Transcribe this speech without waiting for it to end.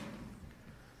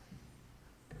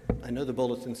I know the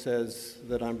bulletin says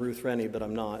that I'm Ruth Rennie, but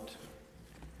I'm not.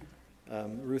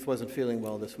 Ruth wasn't feeling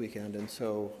well this weekend, and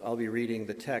so I'll be reading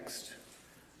the text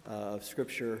of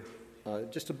Scripture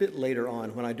just a bit later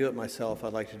on. When I do it myself, I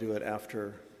like to do it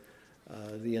after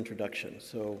the introduction.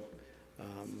 So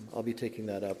I'll be taking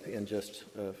that up in just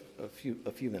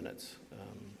a few minutes.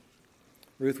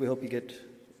 Ruth, we hope you get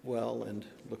well and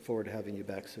look forward to having you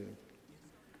back soon.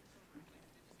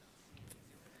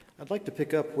 I'd like to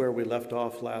pick up where we left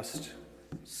off last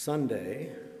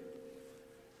Sunday,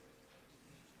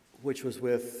 which was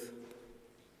with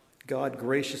God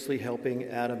graciously helping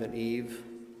Adam and Eve.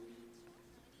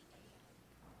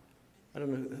 I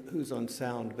don't know who's on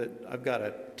sound, but I've got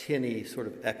a tinny sort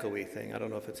of echoey thing. I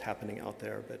don't know if it's happening out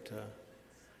there, but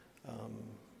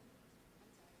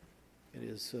it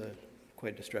is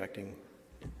quite distracting.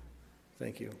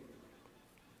 Thank you.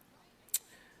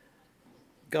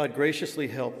 God graciously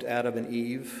helped Adam and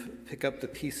Eve pick up the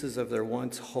pieces of their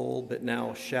once whole but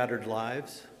now shattered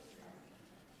lives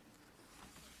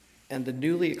and the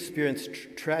newly experienced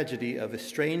tragedy of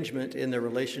estrangement in their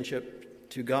relationship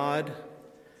to God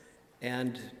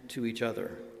and to each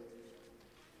other.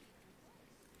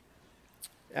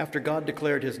 After God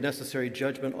declared his necessary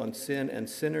judgment on sin and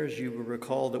sinners, you will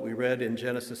recall that we read in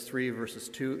Genesis 3, verses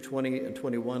 20 and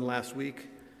 21 last week,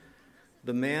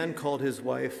 the man called his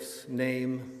wife's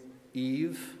name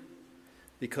Eve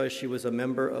because she was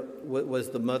was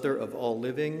the mother of all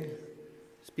living,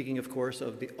 speaking, of course,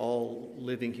 of the all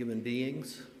living human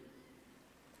beings.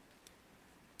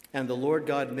 And the Lord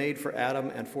God made for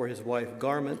Adam and for his wife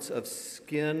garments of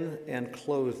skin and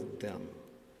clothed them.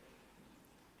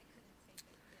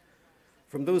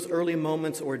 From those early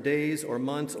moments or days or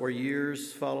months or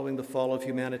years following the fall of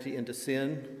humanity into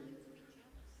sin,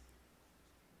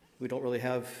 we don't really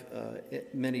have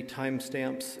many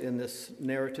timestamps in this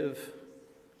narrative,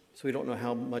 so we don't know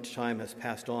how much time has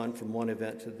passed on from one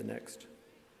event to the next.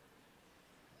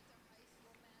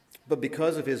 But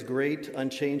because of his great,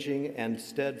 unchanging, and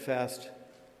steadfast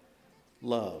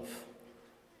love,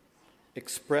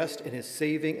 expressed in his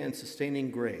saving and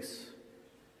sustaining grace,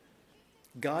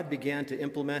 God began to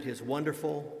implement his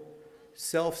wonderful,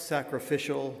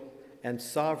 self-sacrificial, and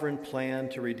sovereign plan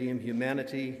to redeem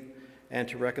humanity and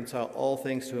to reconcile all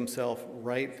things to himself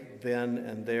right then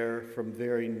and there from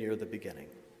very near the beginning.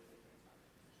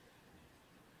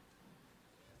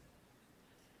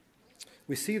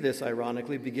 We see this,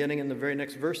 ironically, beginning in the very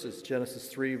next verses, Genesis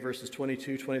 3, verses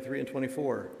 22, 23, and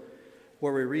 24,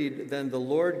 where we read, "Then the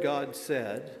Lord God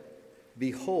said,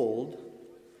 'Behold,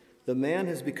 the man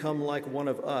has become like one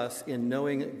of us in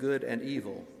knowing good and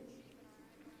evil.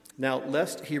 Now,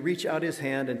 lest he reach out his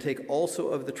hand and take also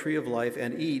of the tree of life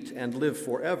and eat and live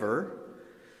forever.'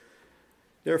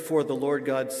 Therefore the Lord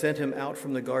God sent him out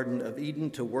from the Garden of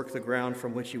Eden to work the ground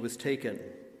from which he was taken.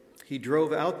 He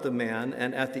drove out the man,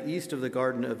 and at the east of the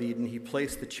Garden of Eden he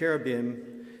placed the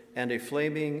cherubim and a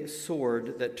flaming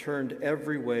sword that turned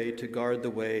every way to guard the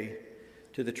way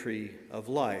to the tree of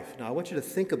life." Now, I want you to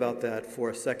think about that for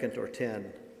a second or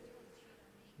 10.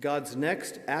 God's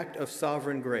next act of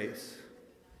sovereign grace,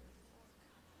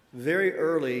 very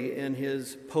early in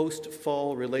his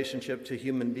post-fall relationship to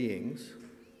human beings,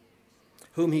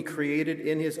 whom he created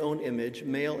in his own image,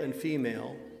 male and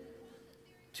female,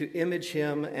 to image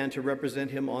him and to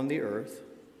represent him on the earth,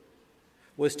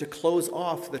 was to close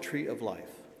off the tree of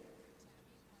life,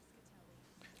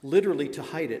 literally to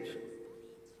hide it,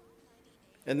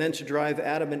 and then to drive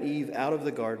Adam and Eve out of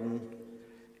the garden,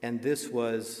 and this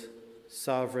was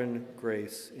sovereign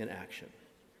grace in action.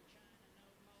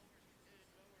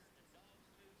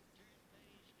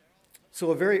 So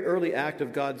a very early act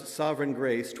of God's sovereign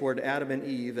grace toward Adam and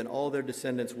Eve and all their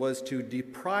descendants was to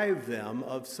deprive them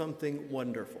of something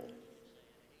wonderful.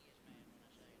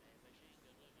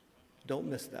 Don't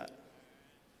miss that.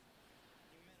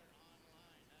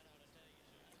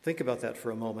 Think about that for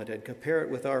a moment and compare it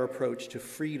with our approach to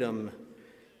freedom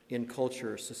in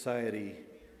culture, society,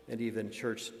 and even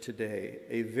church today.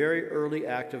 A very early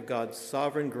act of God's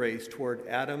sovereign grace toward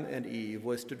Adam and Eve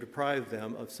was to deprive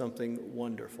them of something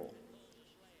wonderful,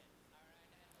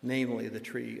 namely the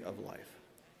tree of life.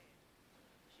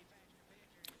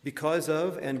 Because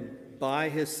of and by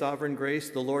his sovereign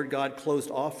grace, the Lord God closed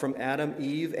off from Adam,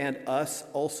 Eve, and us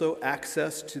also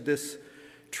access to this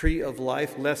tree of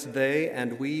life, lest they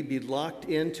and we be locked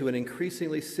into an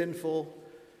increasingly sinful,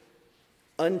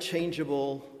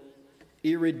 unchangeable,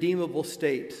 irredeemable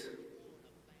state.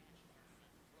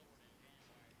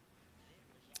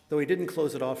 Though he didn't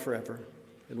close it off forever,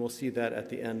 and we'll see that at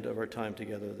the end of our time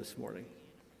together this morning.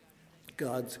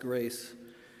 God's grace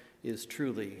is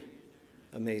truly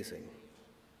amazing.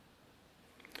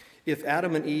 If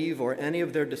Adam and Eve or any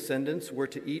of their descendants were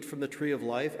to eat from the tree of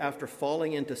life after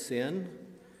falling into sin,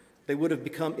 they would have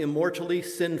become immortally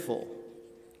sinful,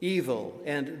 evil,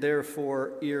 and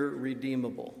therefore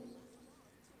irredeemable,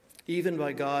 even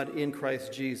by God in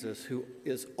Christ Jesus, who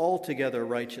is altogether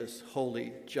righteous,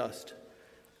 holy, just,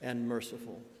 and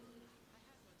merciful.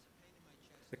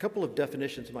 A couple of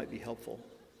definitions might be helpful.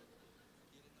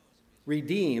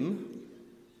 Redeem,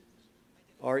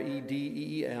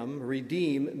 R-E-D-E-E-M,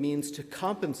 redeem means to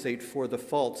compensate for the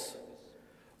faults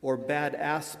or bad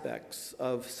aspects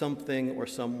of something or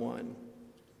someone,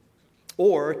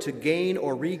 or to gain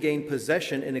or regain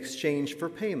possession in exchange for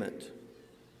payment.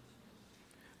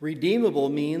 Redeemable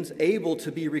means able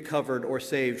to be recovered or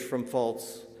saved from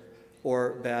faults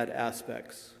or bad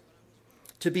aspects.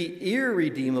 To be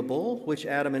irredeemable, which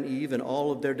Adam and Eve and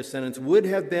all of their descendants would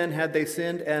have been had they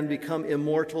sinned and become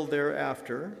immortal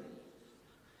thereafter,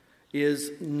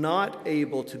 is not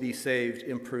able to be saved,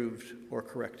 improved, or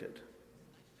corrected.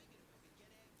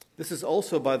 This is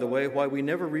also, by the way, why we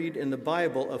never read in the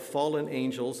Bible of fallen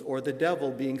angels or the devil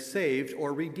being saved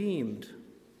or redeemed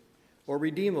or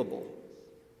redeemable.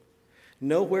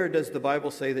 Nowhere does the Bible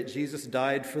say that Jesus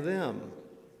died for them.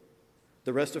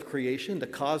 The rest of creation, the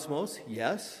cosmos,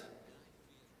 yes,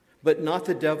 but not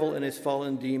the devil and his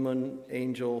fallen demon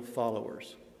angel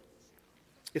followers.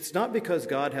 It's not because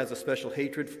God has a special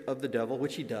hatred of the devil,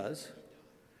 which he does,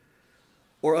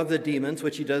 or of the demons,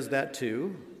 which he does that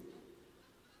too,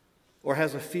 or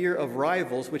has a fear of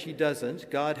rivals, which he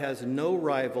doesn't. God has no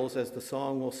rivals, as the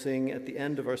song we'll sing at the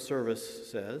end of our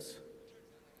service says.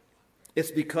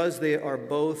 It's because they are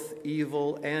both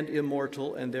evil and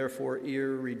immortal and therefore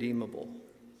irredeemable.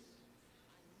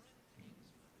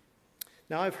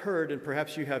 Now I've heard, and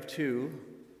perhaps you have too,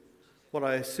 what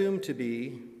I assume to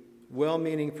be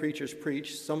well-meaning preachers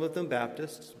preach, some of them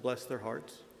Baptists, bless their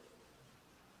hearts,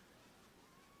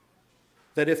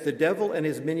 that if the devil and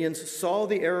his minions saw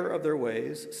the error of their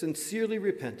ways, sincerely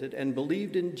repented, and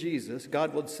believed in Jesus,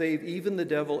 God would save even the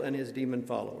devil and his demon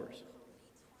followers.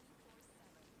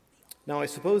 Now, I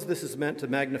suppose this is meant to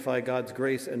magnify God's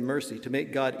grace and mercy, to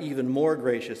make God even more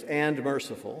gracious and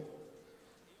merciful,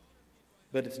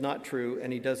 but it's not true,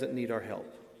 and he doesn't need our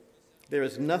help. There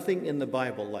is nothing in the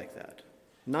Bible like that,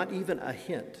 not even a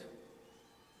hint.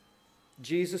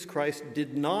 Jesus Christ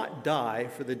did not die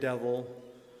for the devil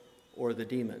or the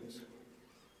demons.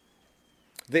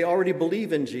 They already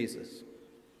believe in Jesus.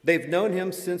 They've known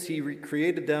him since he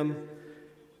created them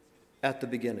at the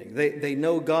beginning. They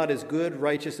know God is good,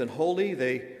 righteous, and holy.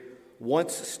 They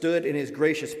once stood in his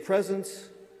gracious presence.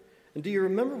 And do you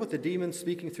remember what the demons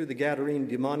speaking through the Gadarene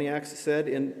demoniacs said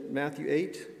in Matthew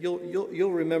 8?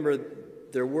 You'll remember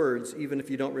their words, even if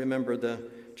you don't remember the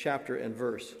chapter and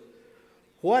verse.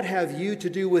 What have you to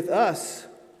do with us,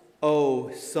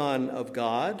 O Son of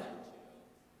God?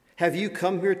 Have you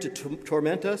come here to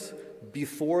torment us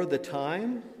before the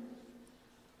time?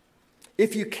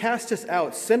 If you cast us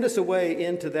out, send us away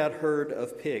into that herd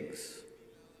of pigs.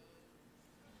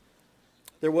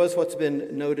 There was what's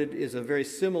been noted is a very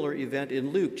similar event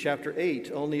in Luke chapter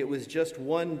 8, only it was just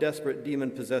one desperate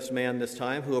demon-possessed man this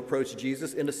time who approached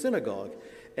Jesus in a synagogue.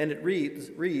 And it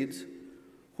reads,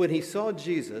 when he saw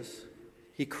Jesus,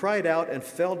 he cried out and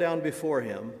fell down before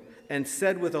him and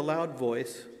said with a loud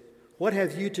voice, "What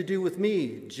have you to do with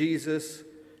me, Jesus,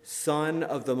 Son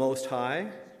of the Most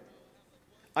High?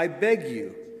 I beg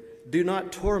you, do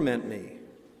not torment me."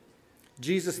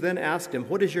 Jesus then asked him,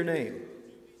 "What is your name?"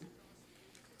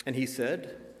 And he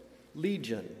said,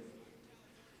 "Legion,"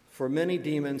 for many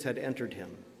demons had entered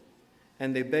him,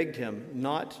 and they begged him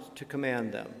not to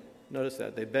command them. Notice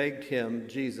that. They begged him,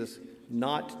 Jesus,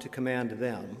 not to command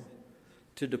them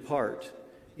to depart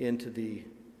into the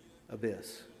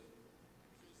abyss.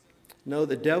 No,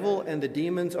 the devil and the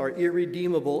demons are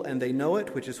irredeemable, and they know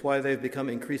it, which is why they've become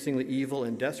increasingly evil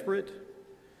and desperate.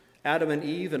 Adam and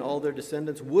Eve and all their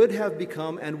descendants would have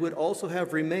become and would also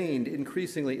have remained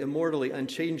increasingly, immortally,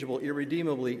 unchangeable,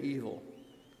 irredeemably evil.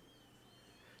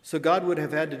 So God would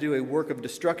have had to do a work of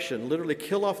destruction, literally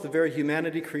kill off the very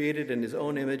humanity created in his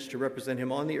own image to represent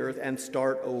him on the earth and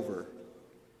start over.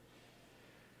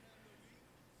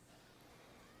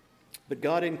 But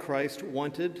God in Christ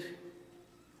wanted,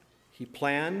 he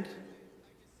planned,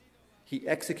 he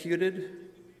executed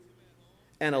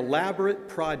an elaborate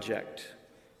project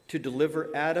to deliver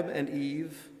Adam and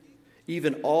Eve,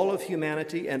 even all of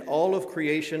humanity and all of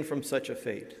creation from such a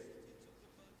fate.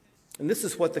 And this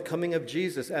is what the coming of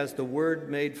Jesus as the Word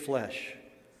made flesh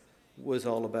was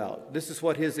all about. This is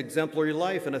what his exemplary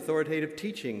life and authoritative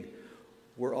teaching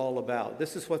were all about.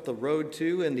 This is what the road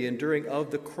to and the enduring of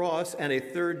the cross and a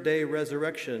third-day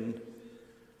resurrection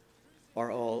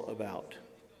are all about.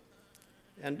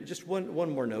 And just one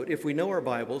more note. If we know our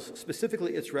Bibles,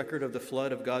 specifically its record of the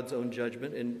flood of God's own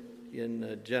judgment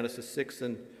in Genesis 6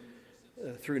 and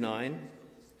through 9,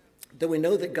 then we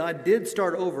know that God did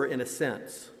start over in a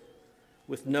sense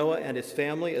with Noah and his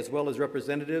family, as well as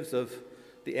representatives of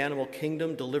the animal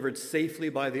kingdom delivered safely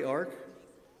by the ark.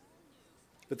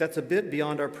 But that's a bit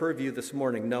beyond our purview this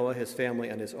morning, Noah, his family,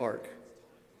 and his ark.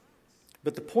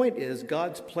 But the point is,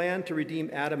 God's plan to redeem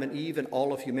Adam and Eve and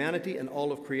all of humanity and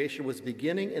all of creation was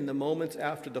beginning in the moments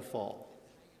after the fall.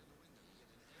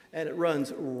 And it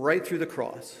runs right through the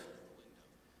cross.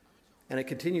 And it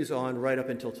continues on right up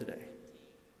until today.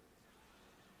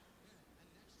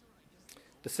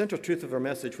 The central truth of our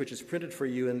message, which is printed for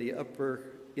you in the upper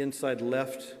inside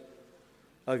left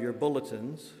of your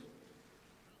bulletins,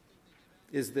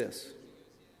 is this.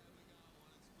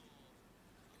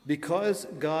 Because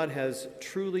God has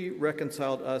truly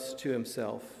reconciled us to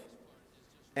himself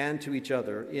and to each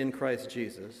other in Christ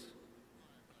Jesus,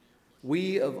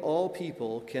 we of all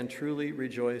people can truly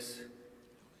rejoice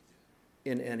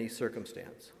in any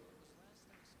circumstance.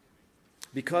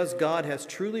 Because God has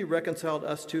truly reconciled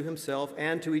us to himself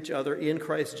and to each other in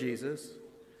Christ Jesus,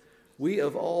 we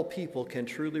of all people can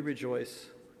truly rejoice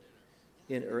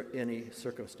in any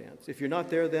circumstance. If you're not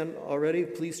there then already,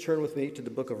 please turn with me to the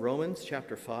book of Romans,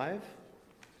 chapter 5,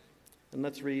 and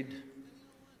let's read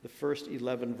the first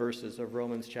 11 verses of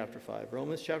Romans chapter 5.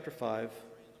 Romans chapter 5,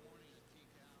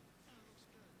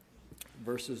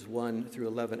 verses 1 through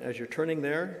 11. As you're turning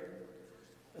there,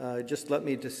 just let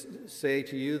me just say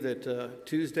to you that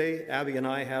Tuesday, Abby and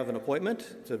I have an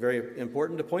appointment. It's a very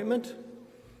important appointment,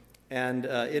 and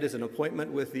it is an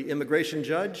appointment with the immigration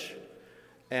judge.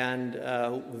 And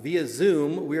via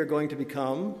Zoom, we are going to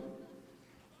become,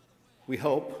 we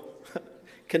hope,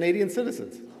 Canadian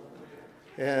citizens.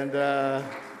 And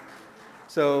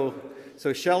so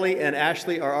Shelley and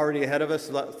Ashley are already ahead of us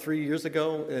about 3 years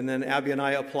ago, and then Abby and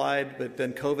I applied, but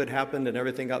then COVID happened and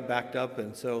everything got backed up,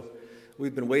 and so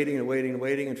we've been waiting,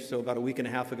 and so about a week and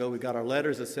a half ago we got our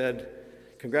letters that said,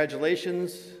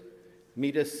 congratulations,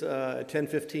 meet us at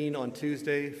 10:15 on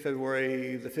Tuesday,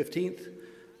 February the 15th,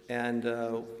 and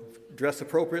dress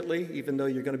appropriately, even though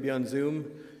you're going to be on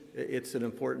Zoom. It's an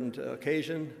important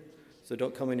occasion, so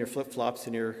don't come in your flip-flops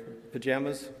and your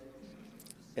pajamas.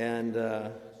 And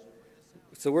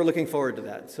so we're looking forward to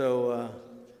that. So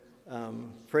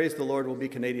praise the Lord, we'll be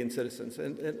Canadian citizens.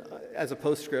 And as a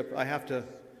postscript, I have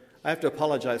to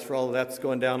apologize for all of that's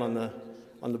going down on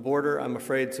the border. I'm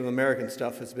afraid some American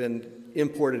stuff has been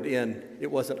imported in.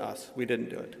 It wasn't us. We didn't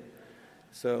do it.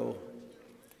 So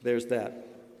there's that.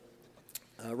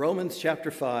 Romans chapter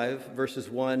 5, verses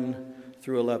 1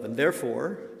 through 11.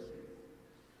 Therefore,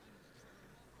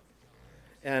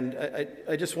 and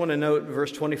I just want to note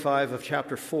verse 25 of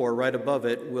chapter 4, right above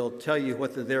it, will tell you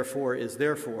what the therefore is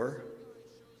there for.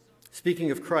 Speaking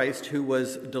of Christ, who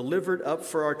was delivered up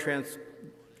for our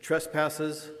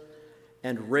trespasses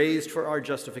and raised for our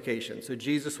justification. So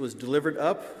Jesus was delivered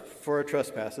up for our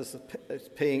trespasses,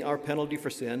 paying our penalty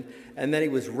for sin, and then he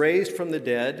was raised from the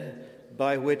dead,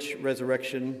 by which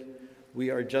resurrection we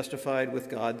are justified with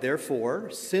God. Therefore,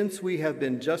 since we have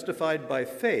been justified by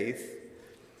faith,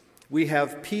 we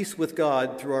have peace with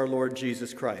God through our Lord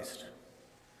Jesus Christ.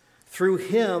 Through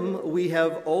him we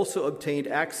have also obtained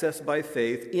access by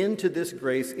faith into this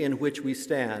grace in which we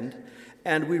stand,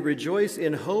 and we rejoice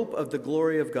in hope of the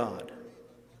glory of God.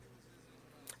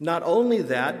 Not only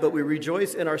that, but we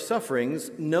rejoice in our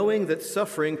sufferings, knowing that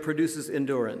suffering produces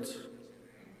endurance.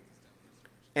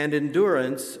 And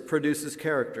endurance produces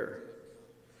character,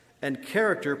 and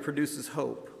character produces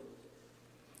hope.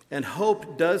 And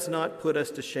hope does not put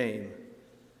us to shame,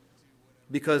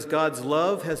 because God's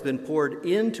love has been poured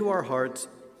into our hearts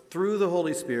through the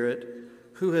Holy Spirit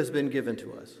who has been given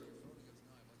to us.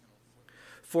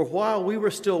 For while we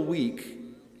were still weak,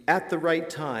 at the right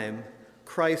time,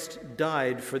 Christ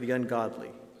died for the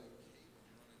ungodly.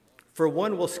 For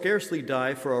one will scarcely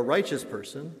die for a righteous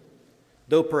person,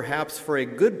 though perhaps for a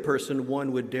good person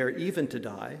one would dare even to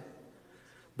die.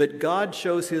 But God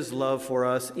shows his love for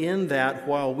us in that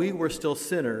while we were still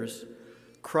sinners,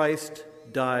 Christ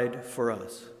died for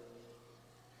us.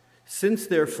 Since,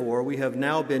 therefore, we have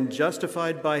now been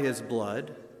justified by his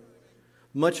blood,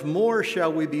 much more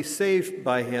shall we be saved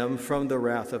by him from the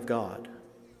wrath of God.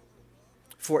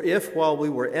 For if, while we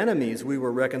were enemies, we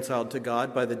were reconciled to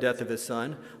God by the death of his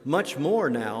Son, much more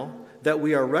now that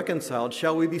we are reconciled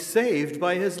shall we be saved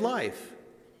by his life.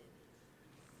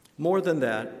 More than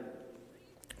that,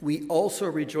 we also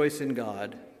rejoice in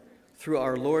God through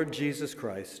our Lord Jesus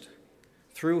Christ,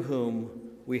 through whom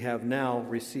we have now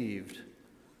received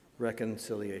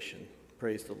reconciliation.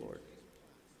 Praise the Lord.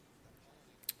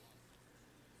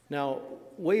 Now,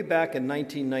 way back in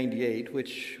 1998,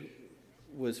 which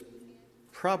was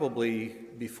probably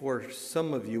before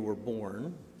some of you were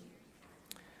born,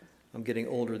 I'm getting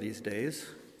older these days.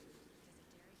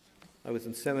 I was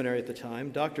in seminary at the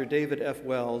time. Dr. David F.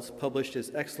 Wells published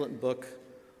his excellent book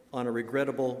on a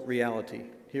regrettable reality.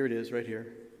 Here it is, right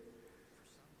here.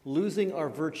 Losing Our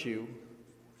Virtue,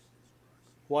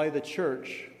 Why the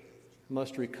Church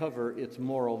Must Recover Its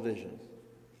Moral Vision.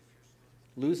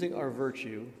 Losing Our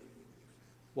Virtue,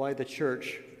 Why the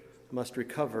Church Must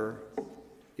Recover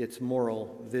Its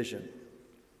Moral Vision.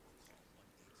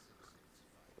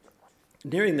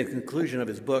 Nearing the conclusion of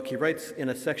his book, he writes in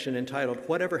a section entitled,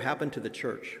 Whatever Happened to the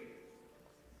Church?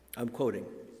 I'm quoting,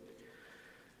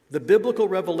 "The biblical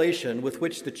revelation with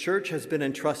which the church has been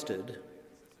entrusted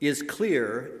is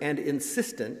clear and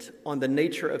insistent on the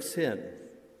nature of sin,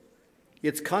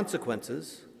 its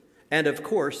consequences, and of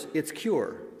course, its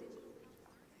cure.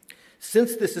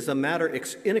 Since this is a matter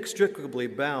inextricably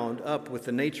bound up with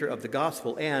the nature of the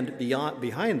gospel and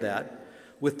behind that,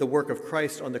 with the work of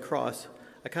Christ on the cross,"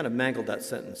 I kind of mangled that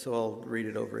sentence, so I'll read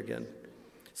it over again.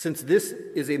 "Since this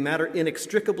is a matter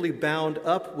inextricably bound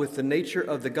up with the nature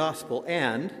of the gospel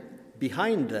and,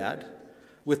 behind that,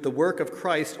 with the work of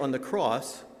Christ on the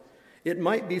cross, it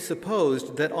might be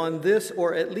supposed that on this,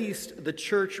 or at least, the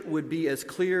church would be as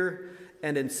clear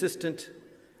and insistent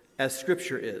as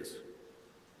Scripture is.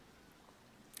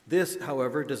 This,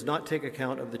 however, does not take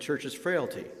account of the church's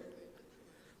frailty.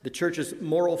 The church's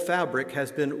moral fabric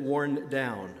has been worn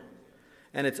down,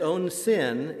 and its own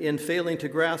sin in failing to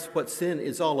grasp what sin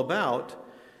is all about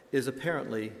is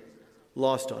apparently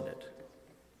lost on it."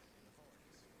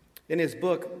 In his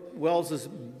book, Wells's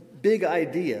big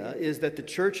idea is that the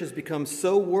church has become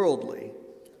so worldly,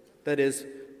 that is,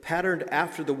 patterned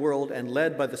after the world and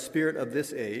led by the spirit of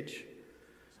this age,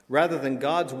 rather than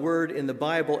God's word in the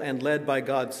Bible and led by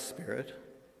God's Spirit,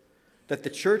 that the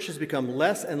church has become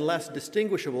less and less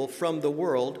distinguishable from the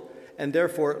world and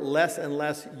therefore less and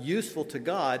less useful to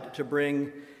God to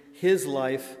bring his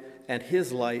life and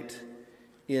his light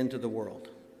into the world.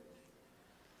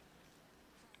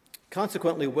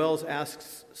 Consequently, Wells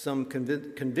asks some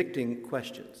convicting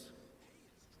questions,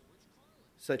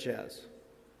 such as,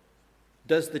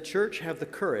 does the church have the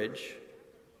courage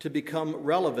to become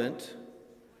relevant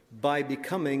by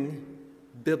becoming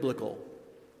biblical?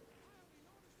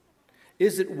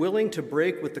 Is it willing to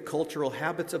break with the cultural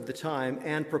habits of the time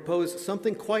and propose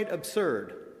something quite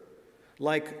absurd,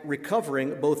 like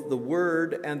recovering both the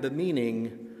word and the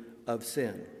meaning of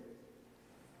sin?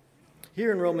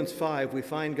 Here in Romans 5, we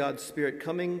find God's Spirit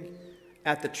coming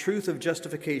at the truth of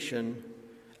justification,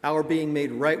 our being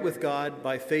made right with God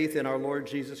by faith in our Lord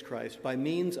Jesus Christ, by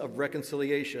means of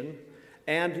reconciliation,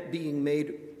 and being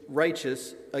made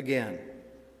righteous again.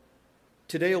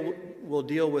 Today we'll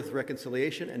deal with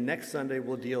reconciliation, and next Sunday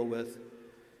we'll deal with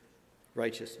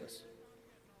righteousness.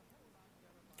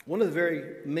 One of the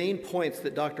very main points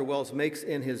that Dr. Wells makes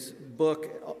in his book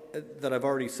that I've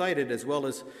already cited, as well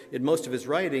as in most of his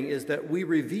writing, is that we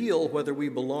reveal whether we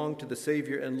belong to the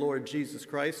Savior and Lord Jesus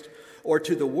Christ or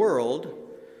to the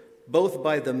world, both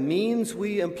by the means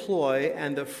we employ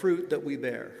and the fruit that we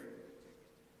bear.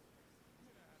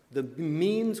 The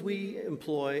means we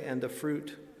employ and the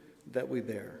fruit that we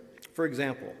bear. For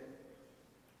example,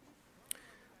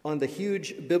 on the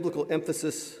huge biblical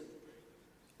emphasis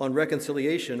on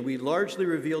reconciliation, we largely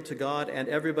reveal to God and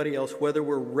everybody else whether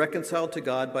we're reconciled to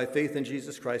God by faith in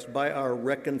Jesus Christ, by our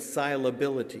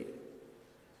reconcilability.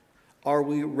 Are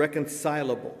we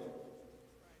reconcilable?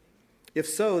 If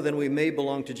so, then we may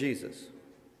belong to Jesus.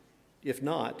 If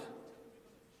not,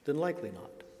 then likely not.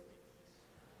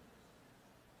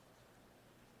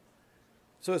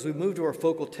 So as we move to our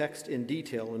focal text in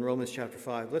detail in Romans chapter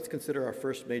 5, let's consider our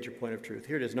first major point of truth.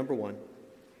 Here it is, number 1.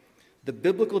 The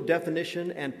biblical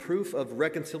definition and proof of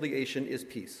reconciliation is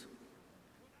peace.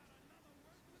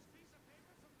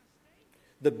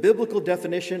 The biblical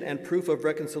definition and proof of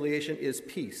reconciliation is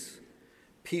peace.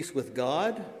 Peace with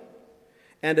God,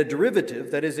 and a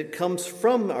derivative, that is, it comes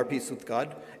from our peace with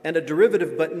God, and a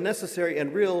derivative but necessary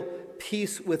and real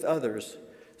peace with others,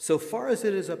 so far as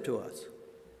it is up to us.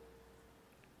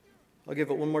 I'll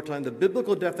give it one more time. The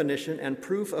biblical definition and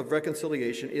proof of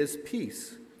reconciliation is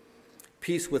peace.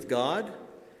 Peace with God,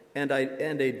 and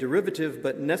a derivative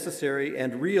but necessary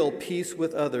and real peace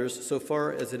with others, so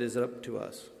far as it is up to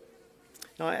us.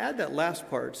 Now, I add that last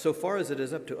part, so far as it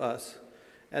is up to us,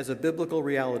 as a biblical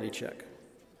reality check.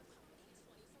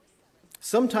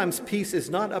 Sometimes peace is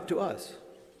not up to us.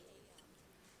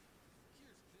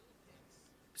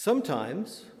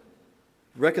 Sometimes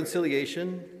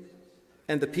reconciliation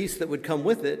and the peace that would come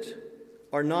with it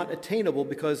are not attainable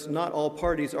because not all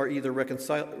parties are either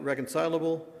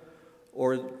reconcilable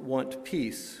or want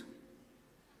peace.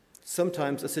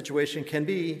 Sometimes a situation can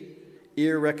be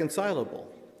irreconcilable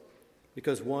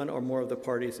because one or more of the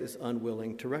parties is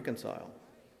unwilling to reconcile.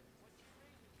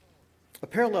 A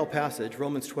parallel passage,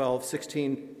 Romans 12,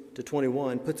 16 to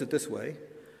 21, puts it this way: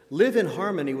 live in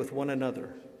harmony with one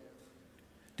another.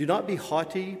 Do not be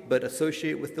haughty, but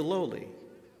associate with the lowly.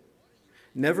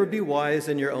 Never be wise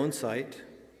in your own sight.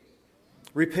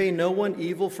 Repay no one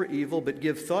evil for evil, but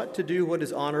give thought to do what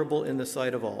is honorable in the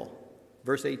sight of all.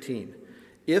 Verse 18,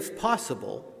 if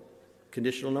possible,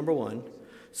 conditional number 1,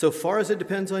 so far as it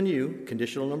depends on you,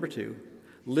 conditional number 2,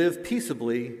 live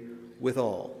peaceably with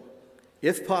all.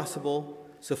 If possible,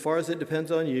 so far as it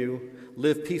depends on you,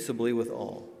 live peaceably with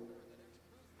all.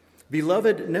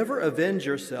 Beloved, never avenge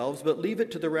yourselves, but leave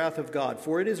it to the wrath of God.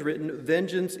 For it is written,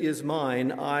 vengeance is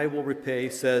mine, I will repay,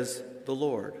 says the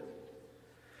Lord.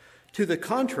 To the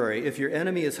contrary, if your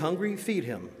enemy is hungry, feed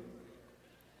him.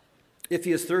 If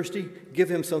he is thirsty,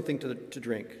 give him something to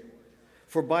drink.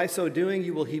 For by so doing,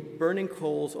 you will heap burning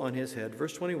coals on his head.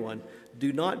 Verse 21,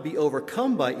 do not be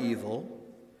overcome by evil,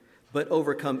 but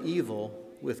overcome evil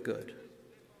with good.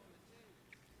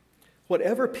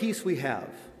 Whatever peace we have,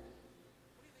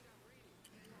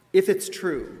 if it's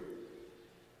true,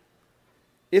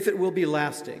 if it will be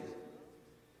lasting,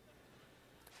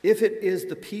 if it is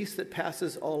the peace that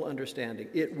passes all understanding,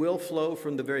 it will flow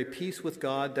from the very peace with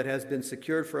God that has been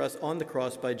secured for us on the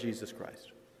cross by Jesus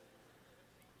Christ.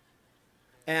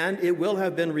 And it will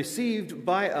have been received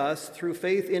by us through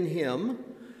faith in him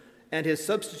and his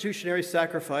substitutionary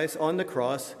sacrifice on the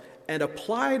cross, and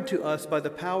applied to us by the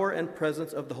power and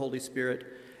presence of the Holy Spirit,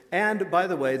 and, by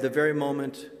the way, the very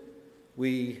moment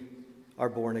we are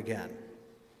born again.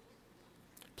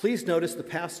 Please notice the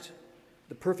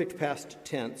perfect past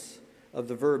tense of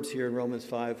the verbs here in Romans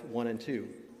 5, 1 and 2.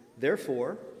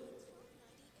 Therefore,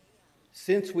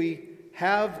 since we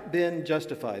have been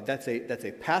justified, that's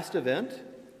a past event,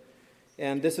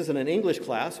 and this isn't an English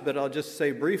class, but I'll just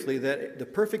say briefly that the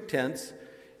perfect tense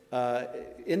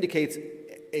indicates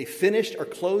a finished or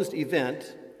closed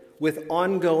event with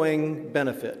ongoing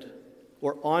benefit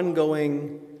or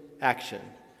ongoing action.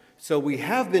 So we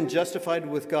have been justified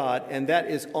with God, and that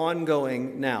is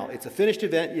ongoing now. It's a finished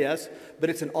event, yes, but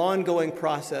it's an ongoing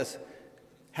process.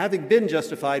 Having been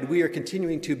justified, we are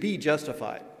continuing to be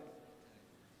justified.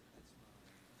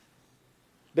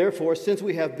 Therefore, since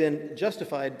we have been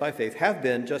justified by faith,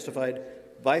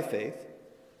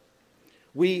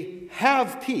 we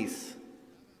have peace.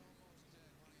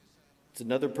 It's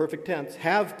another perfect tense.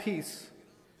 Have peace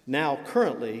now,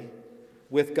 currently,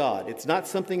 with God. It's not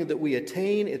something that we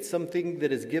attain. It's something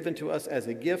that is given to us as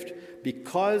a gift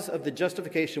because of the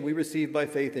justification we receive by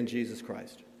faith in Jesus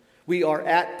Christ. We are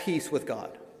at peace with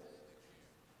God.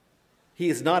 He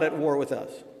is not at war with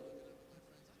us.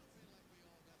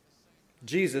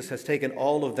 Jesus has taken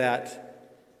all of that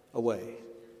away.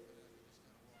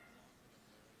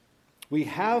 We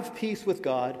have peace with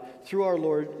God through our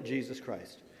Lord Jesus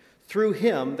Christ. Through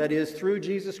him, that is, through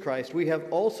Jesus Christ, we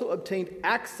have also obtained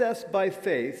access by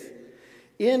faith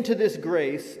into this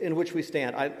grace in which we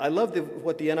stand. I love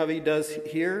what the NIV does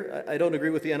here. I don't agree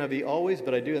with the NIV always,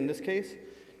 but I do in this case.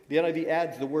 The NIV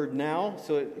adds the word now,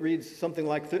 so it reads something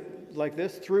like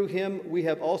this. Through him, we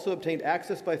have also obtained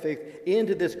access by faith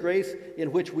into this grace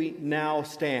in which we now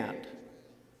stand.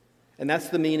 And that's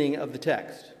the meaning of the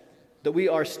text, that we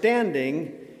are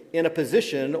standing in a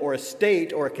position or a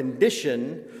state or a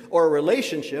condition or a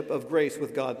relationship of grace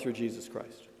with God through Jesus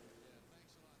Christ.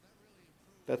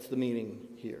 That's the meaning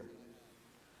here.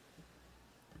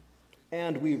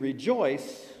 And we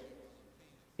rejoice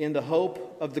in the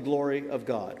hope of the glory of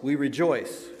God. We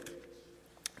rejoice.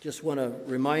 Just want to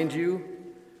remind you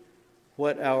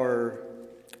what our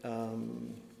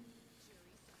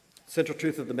central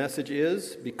truth of the message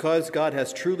is. Because God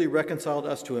has truly reconciled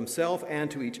us to himself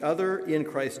and to each other in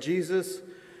Christ Jesus,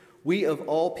 we of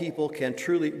all people can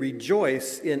truly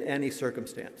rejoice in any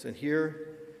circumstance. And here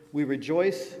we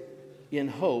rejoice in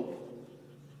hope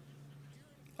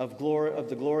of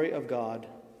the glory of God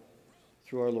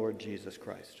through our Lord Jesus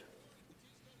Christ.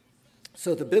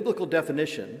 So the biblical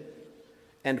definition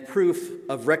and proof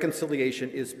of reconciliation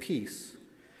is peace.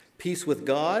 Peace with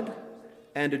God,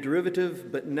 and a derivative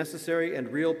but necessary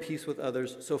and real peace with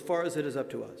others, so far as it is up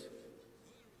to us.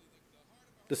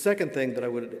 The second thing that I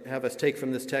would have us take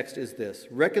from this text is this: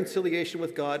 reconciliation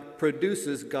with God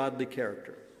produces godly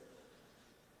character.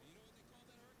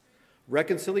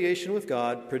 Reconciliation with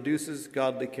God produces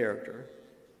godly character.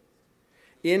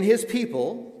 In his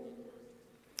people,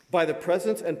 by the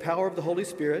presence and power of the Holy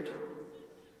Spirit,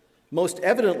 most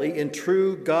evidently in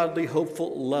true, godly,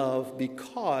 hopeful love,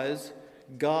 because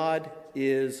God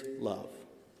is love.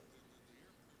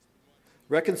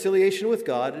 Reconciliation with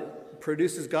God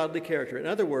produces godly character. In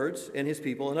other words, in his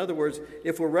people, in other words,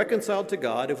 if we're reconciled to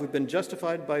God, if we've been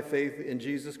justified by faith in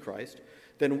Jesus Christ,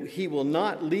 then he will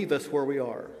not leave us where we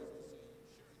are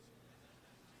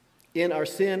in our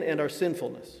sin and our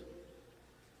sinfulness,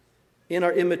 in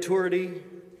our immaturity,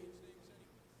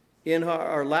 in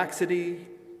our laxity.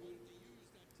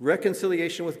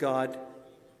 Reconciliation with God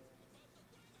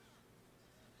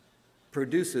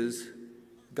produces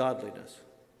godliness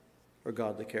or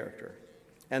godly character.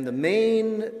 And the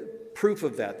main proof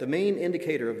of that, the main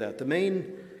indicator of that, the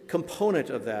main component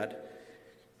of that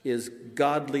is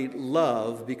godly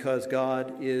love, because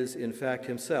God is, in fact,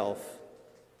 himself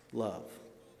love.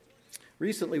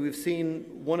 Recently, we've seen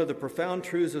one of the profound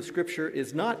truths of Scripture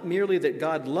is not merely that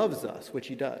God loves us, which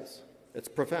he does. It's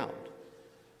profound.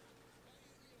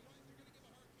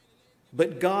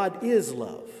 But God is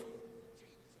love.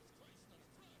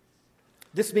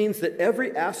 This means that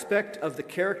every aspect of the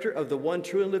character of the one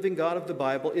true and living God of the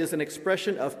Bible is an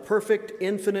expression of perfect,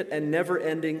 infinite, and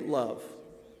never-ending love.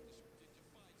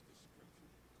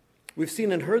 We've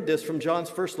seen and heard this from John's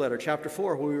first letter, chapter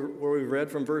 4, where we read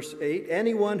from verse 8,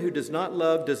 "Anyone who does not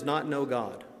love does not know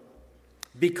God,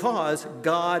 because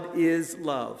God is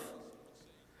love.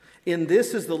 In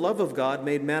this is the love of God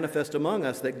made manifest among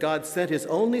us, that God sent his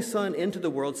only Son into the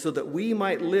world so that we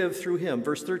might live through him."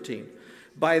 Verse 13,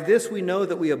 "By this we know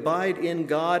that we abide in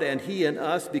God and he in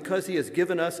us, because he has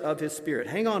given us of his Spirit."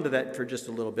 Hang on to that for just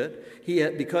a little bit.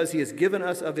 Because he has given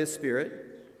us of his Spirit.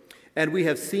 "And we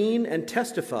have seen and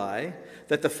testify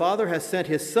that the Father has sent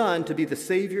his Son to be the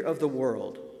Savior of the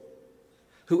world.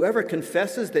 Whoever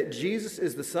confesses that Jesus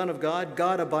is the Son of God,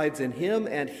 God abides in him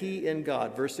and he in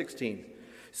God." Verse 16,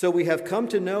 "So we have come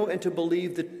to know and to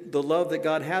believe the love that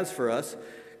God has for us.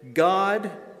 God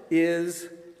is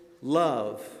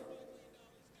love.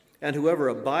 And whoever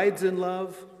abides in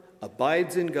love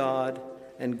abides in God,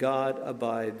 and God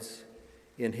abides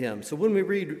in him." So when we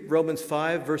read Romans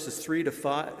 5, verses 3 to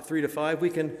 5, we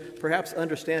can perhaps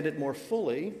understand it more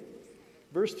fully.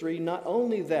 Verse 3, not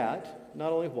only that,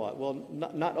 not only what? Well,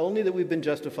 not only that we've been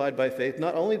justified by faith,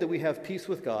 not only that we have peace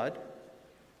with God,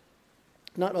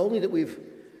 not only that we've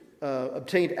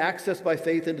obtained access by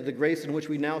faith into the grace in which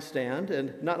we now stand,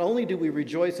 and not only do we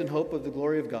rejoice in hope of the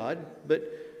glory of God,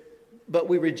 but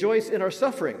we rejoice in our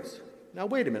sufferings. Now,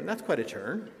 wait a minute, that's quite a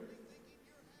turn.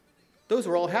 Those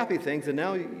were all happy things, and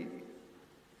now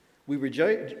we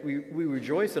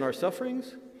rejoice in our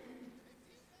sufferings,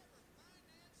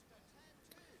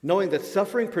 knowing that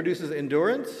suffering produces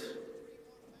endurance,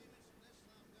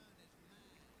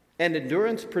 and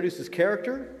endurance produces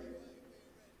character,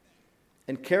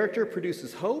 and character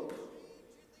produces hope.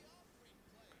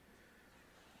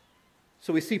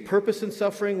 So we see purpose in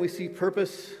suffering, we see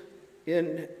purpose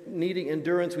in needing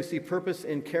endurance, we see purpose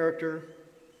in character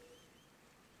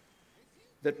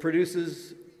that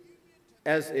produces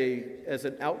as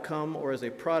an outcome or as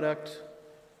a product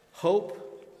hope.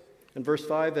 And verse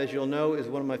 5, as you'll know, is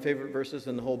one of my favorite verses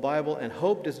in the whole Bible. "And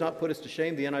hope does not put us to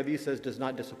shame." The NIV says does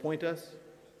not disappoint us.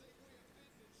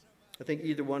 I think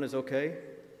either one is okay,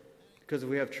 because if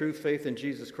we have true faith in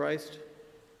Jesus Christ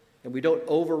and we don't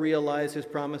over-realize his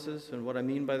promises, and what I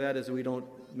mean by that is we don't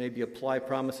maybe apply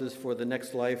promises for the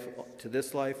next life to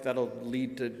this life, that'll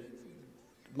lead to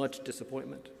much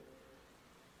disappointment.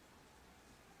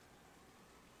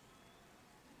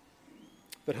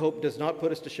 But hope does not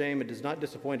put us to shame. It does not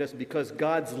disappoint us, because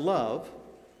God's love,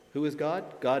 who is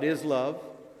God? God is love.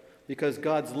 Because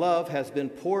God's love has been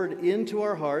poured into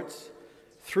our hearts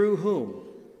through whom?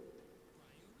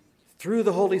 Through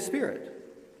the Holy Spirit,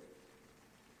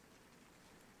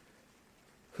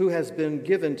 who has been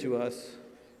given to us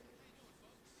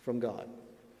from God.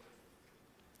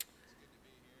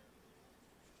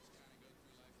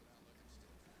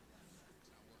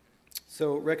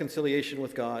 So reconciliation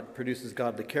with God produces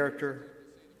godly character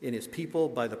in his people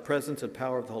by the presence and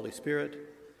power of the Holy Spirit.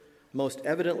 Most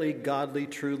evidently, godly,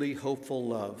 truly hopeful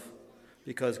love,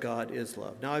 because God is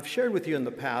love. Now, I've shared with you in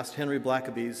the past Henry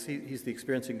Blackaby's, he's the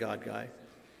Experiencing God guy,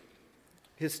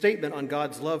 his statement on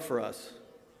God's love for us.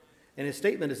 And his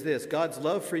statement is this: God's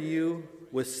love for you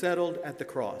was settled at the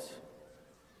cross.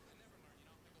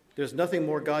 There's nothing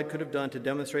more God could have done to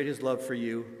demonstrate his love for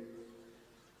you.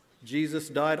 Jesus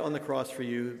died on the cross for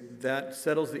you. That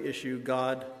settles the issue.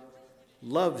 God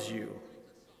loves you.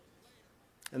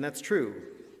 And that's true.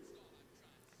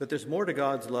 But there's more to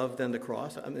God's love than the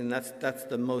cross. I mean, that's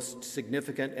the most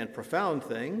significant and profound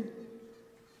thing.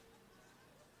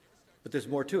 But there's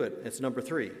more to it. It's number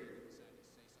 3.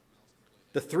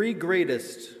 The 3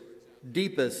 greatest,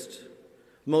 deepest,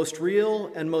 most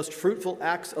real, and most fruitful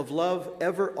acts of love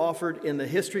ever offered in the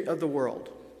history of the world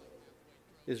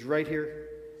is right here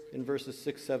in verses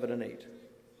 6, 7, and 8.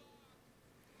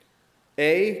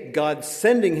 A, God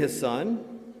sending his Son.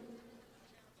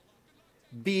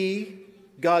 B,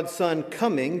 God's Son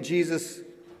coming, Jesus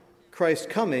Christ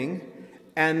coming.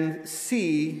 And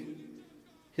C,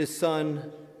 his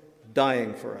Son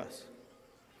dying for us.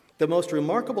 The most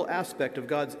remarkable aspect of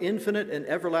God's infinite and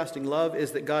everlasting love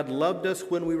is that God loved us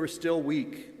when we were still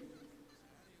weak.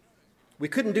 We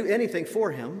couldn't do anything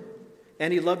for him,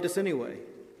 and he loved us anyway.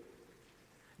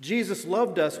 Jesus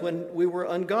loved us when we were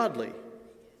ungodly.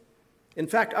 In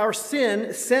fact, our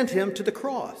sin sent him to the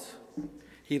cross.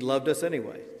 He loved us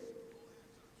anyway.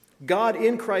 God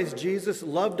in Christ Jesus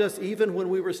loved us even when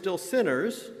we were still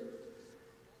sinners,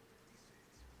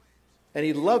 and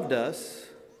he loved us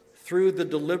through the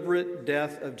deliberate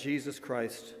death of Jesus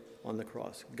Christ on the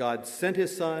cross. God sent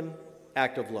his Son,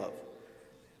 act of love.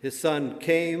 His Son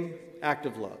came, act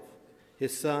of love.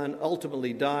 His Son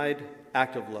ultimately died,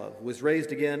 act of love. Was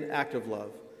raised again, act of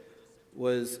love.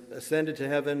 Was ascended to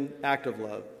heaven, act of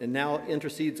love. And now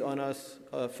intercedes on us,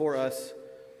 for us,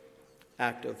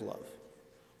 act of love.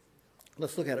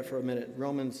 Let's look at it for a minute.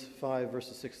 Romans 5,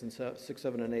 verses 6,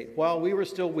 7, and 8. While we were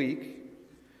still weak,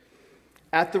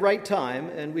 at the right time,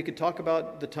 and we could talk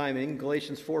about the timing,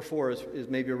 Galatians 4:4 is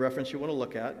maybe a reference you want to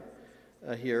look at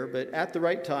here, but at the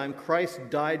right time, Christ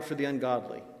died for the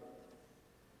ungodly.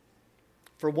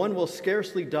 For one will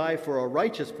scarcely die for a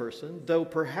righteous person, though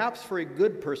perhaps for a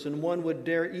good person one would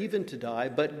dare even to die,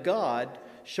 but God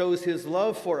shows his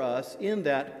love for us in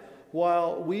that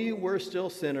while we were still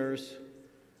sinners,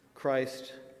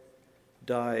 Christ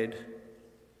died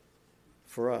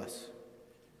for us.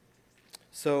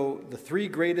 So the 3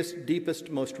 greatest, deepest,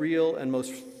 most real, and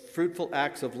most fruitful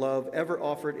acts of love ever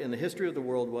offered in the history of the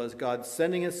world was God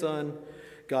sending his Son,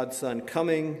 God's Son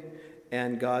coming,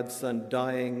 and God's Son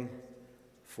dying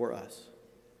for us.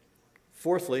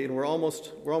 Fourthly, and we're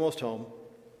almost home,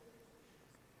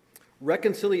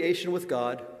 reconciliation with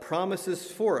God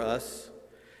promises for us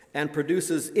and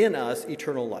produces in us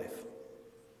eternal life.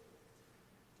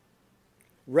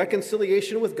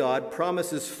 Reconciliation with God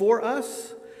promises for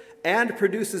us and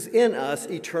produces in us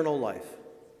eternal life.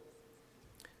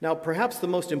 Now, perhaps the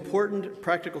most important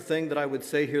practical thing that I would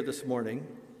say here this morning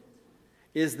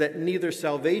is that neither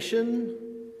salvation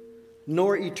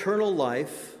nor eternal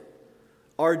life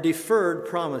are deferred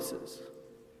promises.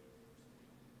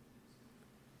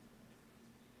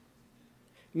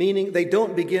 Meaning they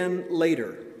don't begin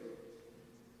later.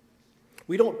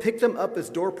 We don't pick them up as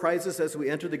door prizes as we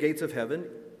enter the gates of heaven,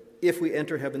 if we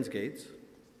enter heaven's gates.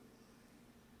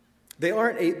 They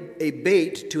aren't a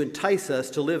bait to entice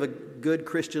us to live a good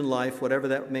Christian life, whatever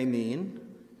that may mean.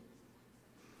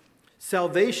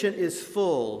 Salvation is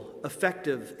full,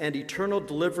 effective, and eternal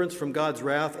deliverance from God's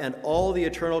wrath and all the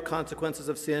eternal consequences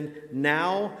of sin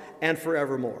now and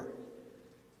forevermore.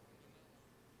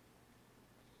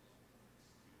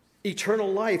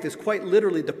 Eternal life is quite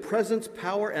literally the presence,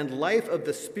 power, and life of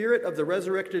the Spirit of the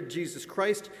resurrected Jesus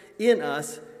Christ in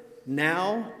us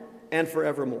now and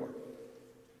forevermore.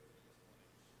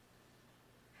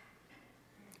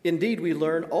 Indeed, we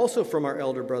learn also from our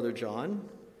elder brother John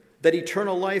that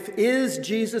eternal life is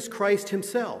Jesus Christ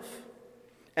himself.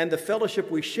 And the fellowship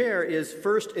we share is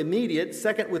first immediate,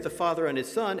 second with the Father and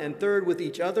his Son, and third with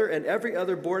each other and every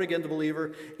other born-again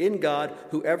believer in God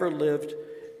who ever lived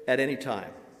at any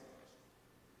time.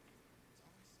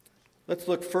 Let's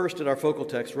look first at our focal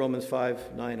text, Romans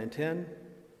 5, 9, and 10.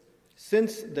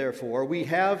 Since, therefore, we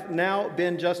have now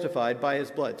been justified by his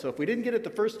blood. So if we didn't get it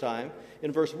the first time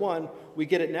in verse 1, we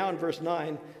get it now in verse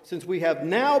 9, since we have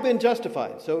now been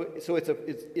justified. So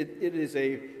it is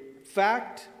a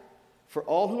fact for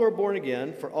all who are born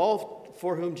again, for all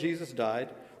for whom Jesus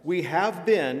died. We have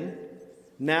been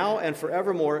now and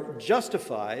forevermore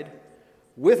justified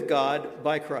with God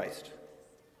by Christ,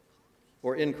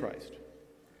 or in Christ.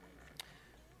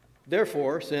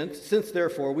 Therefore, since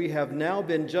therefore we have now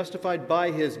been justified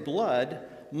by his blood,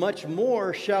 much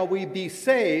more shall we be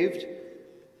saved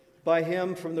by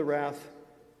him from the wrath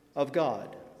of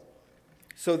God.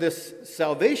 So this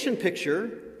salvation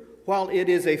picture, while it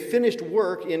is a finished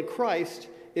work in Christ,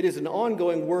 it is an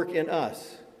ongoing work in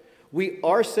us. We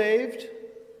are saved,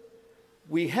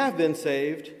 we have been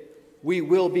saved, we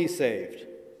will be saved.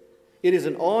 It is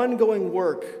an ongoing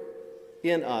work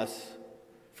in us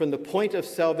from the point of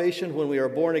salvation when we are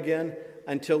born again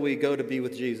until we go to be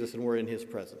with Jesus and we're in his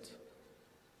presence.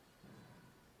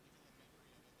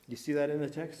 You see that in the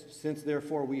text? Since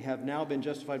therefore we have now been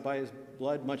justified by his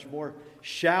blood, much more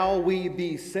shall we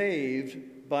be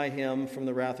saved by him from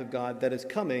the wrath of God that is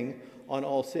coming on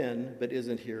all sin, but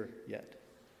isn't here yet.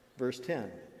 Verse 10.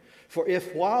 For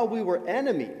if while we were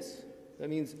enemies, that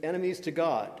means enemies to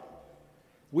God,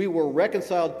 we were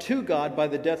reconciled to God by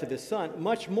the death of his Son,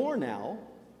 much more now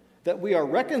that we are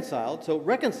reconciled. So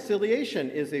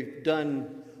reconciliation is a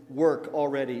done work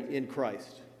already in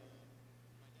Christ.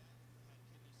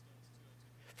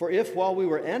 For if while we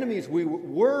were enemies we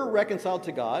were reconciled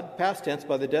to God, past tense,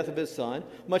 by the death of his Son,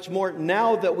 much more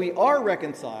now that we are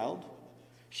reconciled,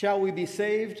 shall we be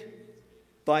saved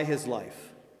by his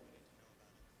life.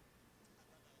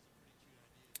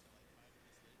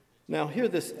 Now, hear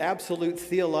this absolute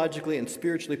theologically and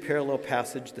spiritually parallel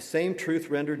passage, the same truth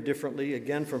rendered differently,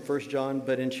 again from 1 John,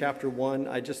 but in chapter 1.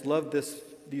 I just love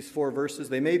these 4 verses.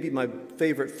 They may be my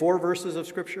favorite 4 verses of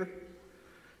Scripture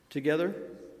together.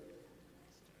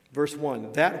 Verse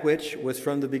 1, that which was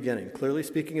from the beginning, clearly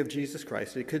speaking of Jesus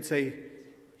Christ. It could say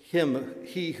him,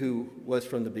 he who was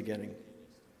from the beginning.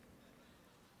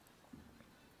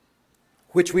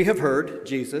 Which we have heard,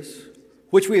 Jesus,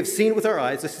 which we have seen with our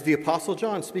eyes. This is the Apostle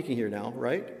John speaking here now,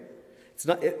 right?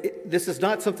 This is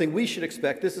not something we should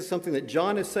expect. This is something that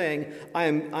John is saying. I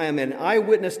am an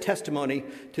eyewitness testimony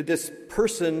to this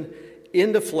person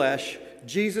in the flesh,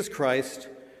 Jesus Christ,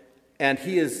 and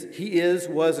he is,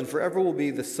 was, and forever will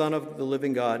be the Son of the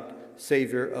living God,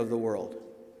 Savior of the world.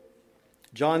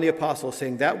 John the Apostle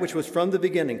saying that which was from the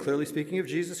beginning, clearly speaking of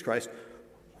Jesus Christ,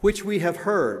 which we have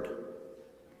heard,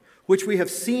 which we have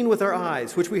seen with our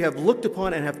eyes, which we have looked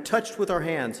upon and have touched with our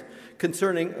hands,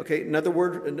 concerning,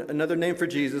 another name for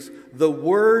Jesus, the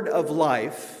word of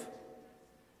life.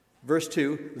 Verse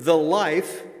 2, the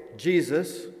life,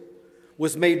 Jesus,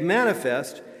 was made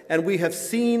manifest, and we have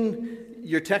seen.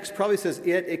 Your text probably says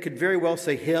it could very well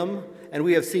say him, and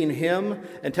we have seen him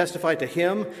and testified to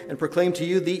him and proclaimed to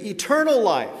you the eternal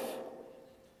life.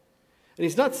 And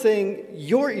he's not saying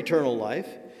your eternal life.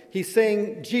 He's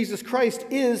saying Jesus Christ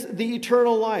is the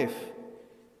eternal life.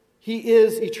 He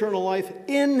is eternal life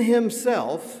in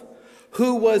himself,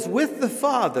 who was with the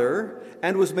Father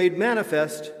and was made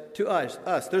manifest to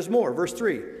us. There's more. Verse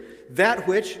 3. That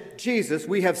which, Jesus,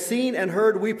 we have seen and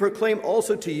heard, we proclaim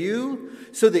also to you,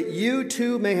 so that you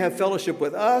too may have fellowship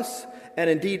with us. And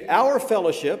indeed, our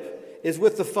fellowship is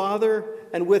with the Father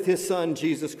and with his Son,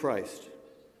 Jesus Christ.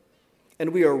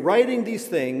 And we are writing these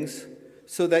things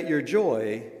so that your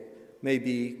joy may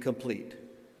be complete.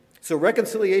 So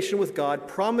reconciliation with God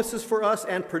promises for us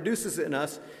and produces in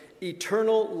us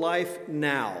eternal life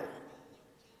now.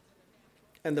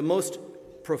 And the most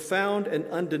profound and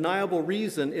undeniable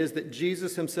reason is that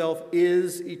Jesus himself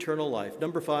is eternal life.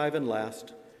 Number 5 and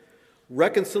last,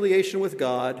 reconciliation with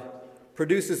God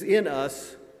produces in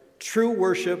us true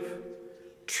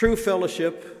worship, true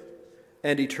fellowship,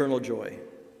 and eternal joy.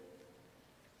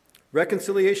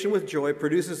 Reconciliation with joy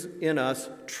produces in us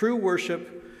true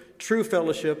worship, true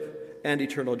fellowship, and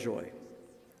eternal joy.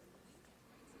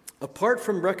 Apart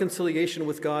from reconciliation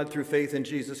with God through faith in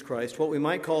Jesus Christ, what we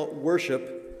might call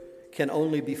worship can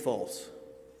only be false.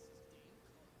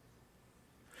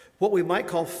 What we might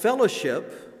call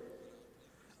fellowship,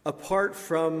 apart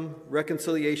from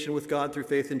reconciliation with God through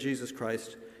faith in Jesus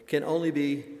Christ, can only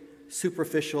be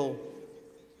superficial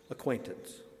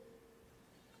acquaintance.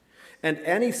 And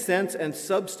any sense and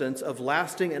substance of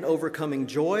lasting and overcoming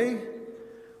joy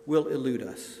will elude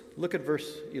us. Look at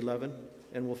verse 11,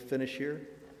 and we'll finish here.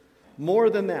 More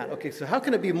than that. Okay, so how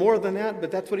can it be more than that?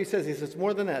 But that's what he says. He says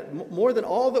more than that. More than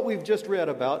all that we've just read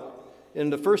about in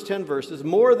the first 10 verses.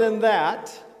 More than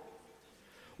that,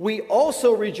 we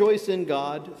also rejoice in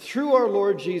God through our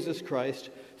Lord Jesus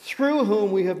Christ, through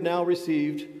whom we have now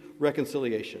received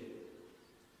reconciliation.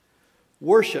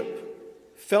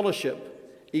 Worship,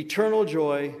 fellowship, eternal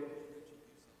joy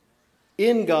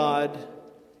in God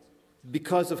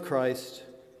because of Christ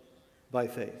by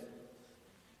faith.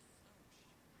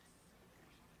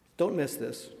 Don't miss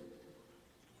this.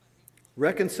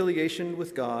 Reconciliation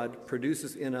with God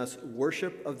produces in us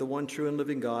worship of the one true and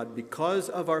living God because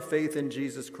of our faith in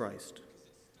Jesus Christ.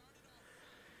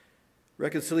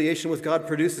 Reconciliation with God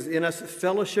produces in us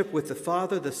fellowship with the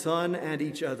Father, the Son, and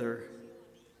each other.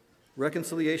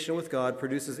 Reconciliation with God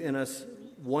produces in us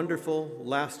wonderful,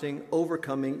 lasting,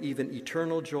 overcoming, even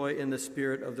eternal joy in the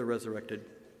Spirit of the resurrected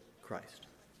Christ.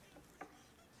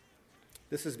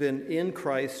 This has been in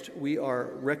Christ we are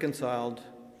reconciled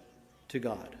to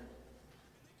God.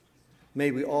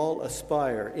 May we all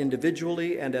aspire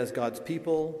individually and as God's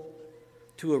people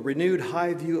to a renewed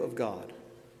high view of God,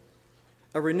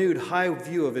 a renewed high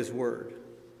view of his word,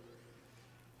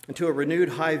 and to a renewed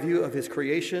high view of his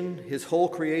creation, his whole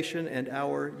creation, and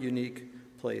our unique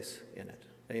place in it.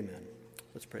 Amen.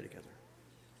 Let's pray together.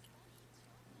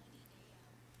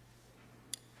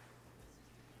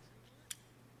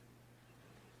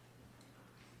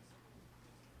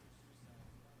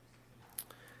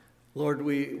 Lord,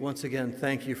 we once again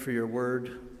thank you for your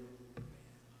word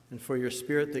and for your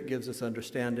Spirit that gives us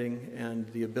understanding and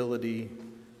the ability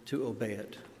to obey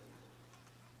it.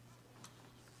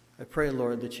 I pray,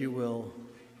 Lord, that you will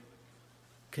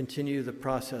continue the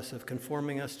process of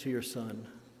conforming us to your Son,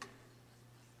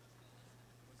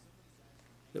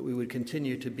 that we would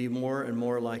continue to be more and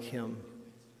more like him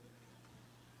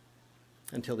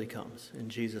until he comes. In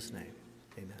Jesus' name,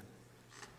 amen.